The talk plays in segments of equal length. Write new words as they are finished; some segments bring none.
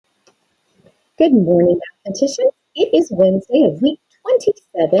Good morning, mathematicians. It is Wednesday of week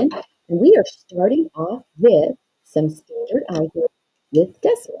 27, and we are starting off with some standard algebra with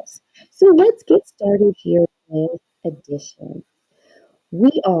decimals. So let's get started here with addition.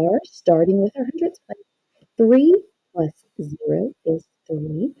 We are starting with our hundreds place. 3 plus 0 is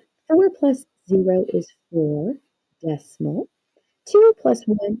 3. 4 plus 0 is 4, decimal. 2 plus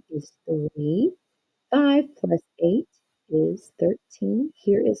 1 is 3. 5 plus 8 is 13.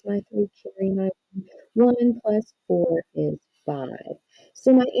 Here is my 3 carrying my 1 plus 4 is 5.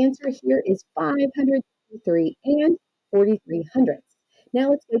 So my answer here is 533 and 43 hundredths.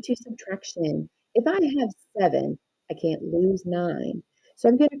 Now let's go to subtraction. If I have 7, I can't lose 9. So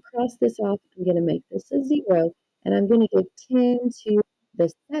I'm going to cross this off. I'm going to make this a 0, and I'm going to give 10 to the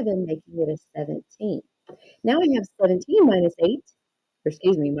 7, making it a 17. Now I have 17 minus 8, or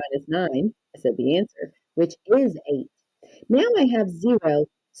excuse me, minus 9. I said the answer, which is 8. Now I have 0,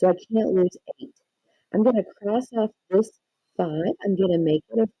 so I can't lose 8. I'm going to cross off this 5. I'm going to make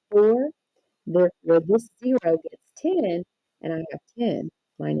it a 4. Therefore, this 0 gets 10, and I have 10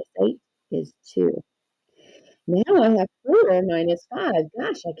 minus 8 is 2. Now I have 4 minus 5.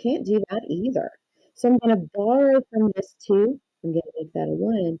 Gosh, I can't do that either. So I'm going to borrow from this 2. I'm going to make that a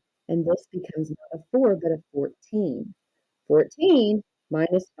 1, and this becomes not a 4, but a 14. 14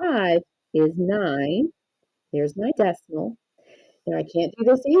 minus 5 is 9. There's my decimal. Now I can't do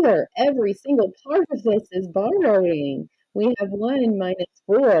this either. Every single part of this is borrowing. We have 1 minus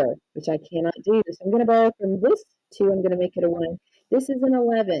 4, which I cannot do. So I'm going to borrow from this 2. I'm going to make it a 1. This is an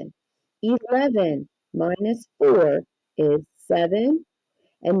 11. 11 minus 4 is 7.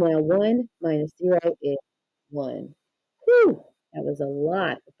 And now 1 minus 0 is 1. Whew, that was a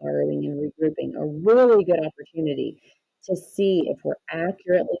lot of borrowing and regrouping. A really good opportunity to see if we're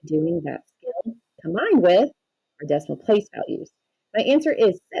accurately doing that skill combined with our decimal place values. My answer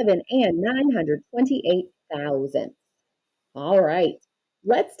is 7 and 928 thousandths. All right,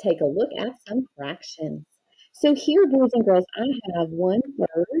 let's take a look at some fractions. So here, boys and girls, I have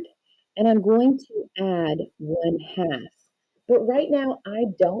 1/3, and I'm going to add 1/2. But right now, I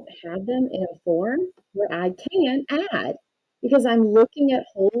don't have them in a form where I can add because I'm looking at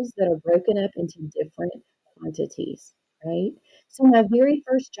wholes that are broken up into different quantities, right? So my very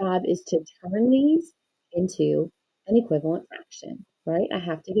first job is to turn these into an equivalent fraction, right? I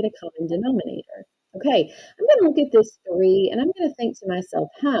have to get a common denominator. Okay, I'm going to look at this 3 and I'm going to think to myself,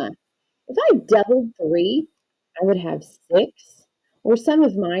 if I doubled 3, I would have 6. Or some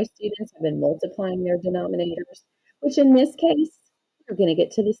of my students have been multiplying their denominators, which in this case, we're going to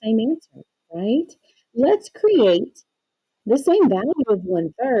get to the same answer, right? Let's create the same value of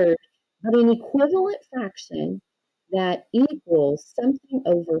 1/3, but an equivalent fraction that equals something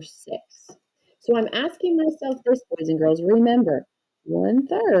over 6. So I'm asking myself this, boys and girls, remember,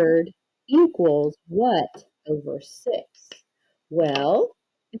 1/3 equals what over 6? Well,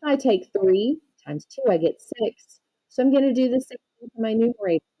 if I take 3 times 2, I get 6. So I'm going to do the same thing for my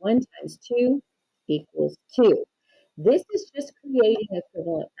numerator. 1 times 2 equals 2. This is just creating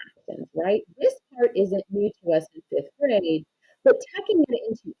equivalent fractions, right? This part isn't new to us in 5th grade, but tucking it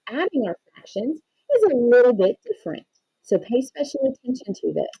into adding our fractions is a little bit different. So pay special attention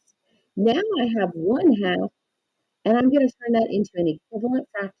to this. Now I have 1/2, and I'm going to turn that into an equivalent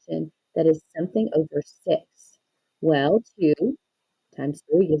fraction that is something over 6. Well, 2 times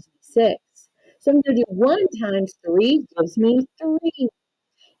 3 gives me 6. So I'm going to do 1 times 3 gives me 3.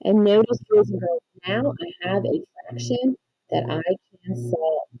 And notice, boys and girls, now I have a fraction that I can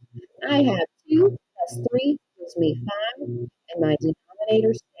solve. I have 2 plus 3 gives me 5, and my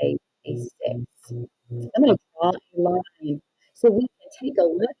denominator stays a 6. I'm going to draw a line so we can take a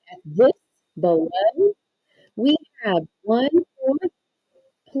look at this below. We have 1/4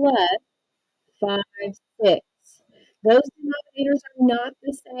 plus 5 sixths. Those denominators are not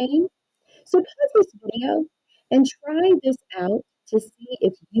the same. So pause this video and try this out to see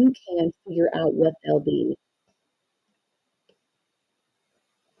if you can figure out what they'll be.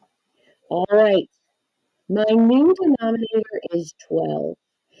 All right, my new denominator is 12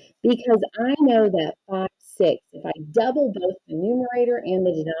 because I know that 5 6, if I double both the numerator and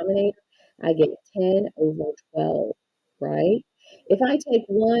the denominator, I get 10 over 12, right? If I take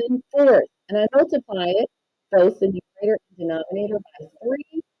 1/4 and I multiply it, both the numerator and denominator by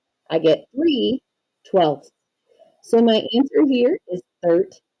 3, I get 3/12. So my answer here is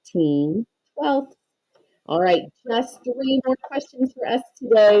 13/12. All right, just 3 more questions for us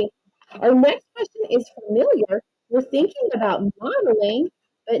today. Our next question is familiar. We're thinking about modeling,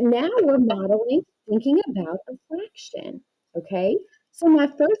 but now we're modeling thinking about a fraction, okay? So my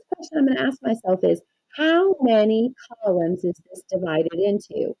first question I'm going to ask myself is, how many columns is this divided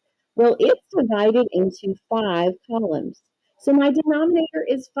into? Well, it's divided into 5 columns. So my denominator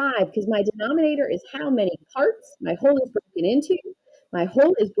is 5 because my denominator is how many parts my whole is broken into. My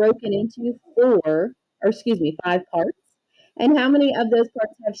whole is broken into 5 parts. And how many of those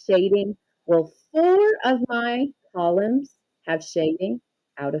parts have shading? Well, 4 of my columns have shading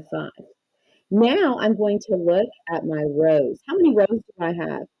out of 5. Now I'm going to look at my rows. How many rows do I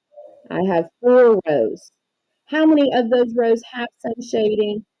have? I have 4 rows. How many of those rows have some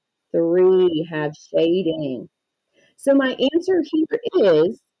shading? 3 have shading. So my answer here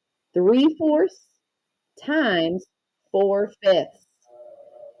is 3/4 times 4/5.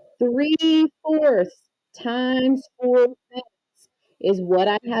 3/4 times 4/5 is what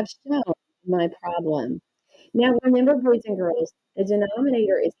I have shown in my problem. Now remember, boys and girls, the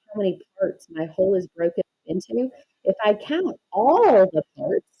denominator is how many parts my whole is broken into. If I count all the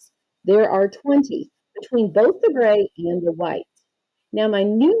parts, there are 20 between both the gray and the white. Now my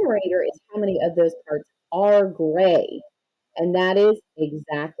numerator is how many of those parts are gray, and that is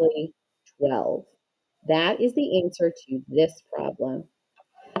exactly 12. That is the answer to this problem.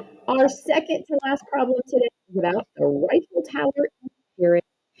 Our second to last problem today is about the rifle tower in Paris.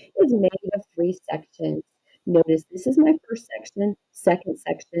 It's made of 3 sections. Notice this is my first section, second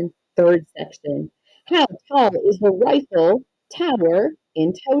section, third section. How tall is the rifle tower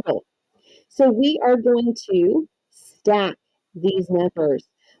in total? So we are going to stack these numbers.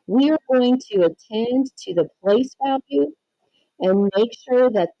 We are going to attend to the place value and make sure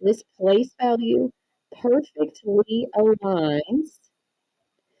that this place value perfectly aligns.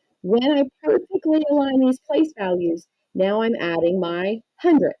 When I perfectly align these place values, now I'm adding my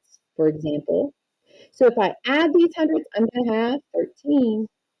hundredths, for example. So if I add these hundredths, I'm going to have 13.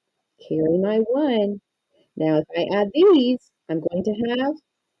 Carry my 1. Now if I add these, I'm going to have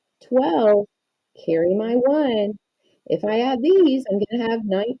 12. Carry my 1. If I add these, I'm going to have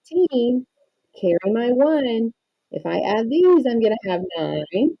 19. Carry my 1. If I add these, I'm going to have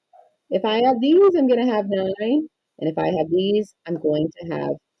 9. If I add these, I'm going to have 9. And if I have these, I'm going to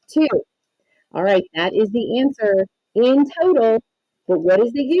have 2. All right, that is the answer in total. But what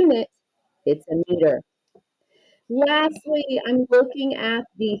is the unit? It's a meter. Lastly, I'm looking at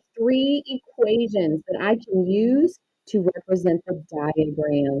the 3 equations that I can use to represent the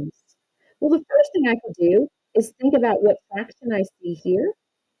diagrams. Well, the first thing I could do is think about what fraction I see here.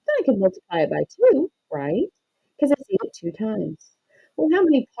 Then I could multiply it by 2, right? Because I see it 2 times. Well, how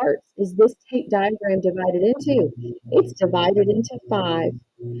many parts is this diagram divided into? It's divided into 5.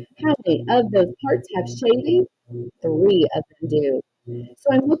 How many of those parts have shading? 3 of them do.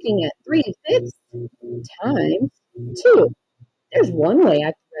 So I'm looking at 3/5 times 2. There's one way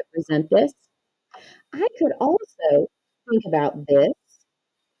I could represent this. I could also think about this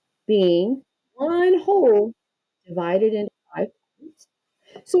being one whole divided into 5 parts.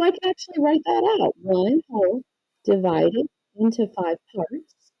 So I can actually write that out. One whole divided into 5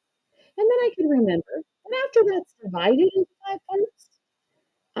 parts. And then I can remember, and after that's divided into 5 parts,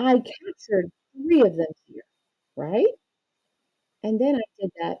 I captured 3 of them here, right? And then I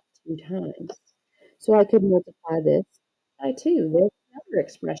did that 2 times. So I could multiply this by 2. There's another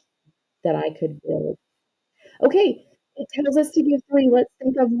expression that I could build. Okay, it tells us to do 3. Let's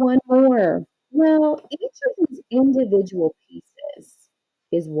think of one more. Well, each of these individual pieces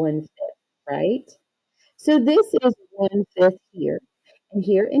is 1/5, right? So this is 1/5 here, and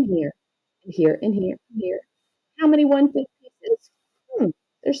here, and here, and here, and here, and here. How many 1/5 pieces?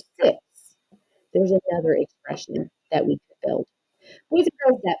 There's 6. There's another expression that we could build. Boys and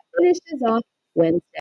girls, that finishes off Wednesday.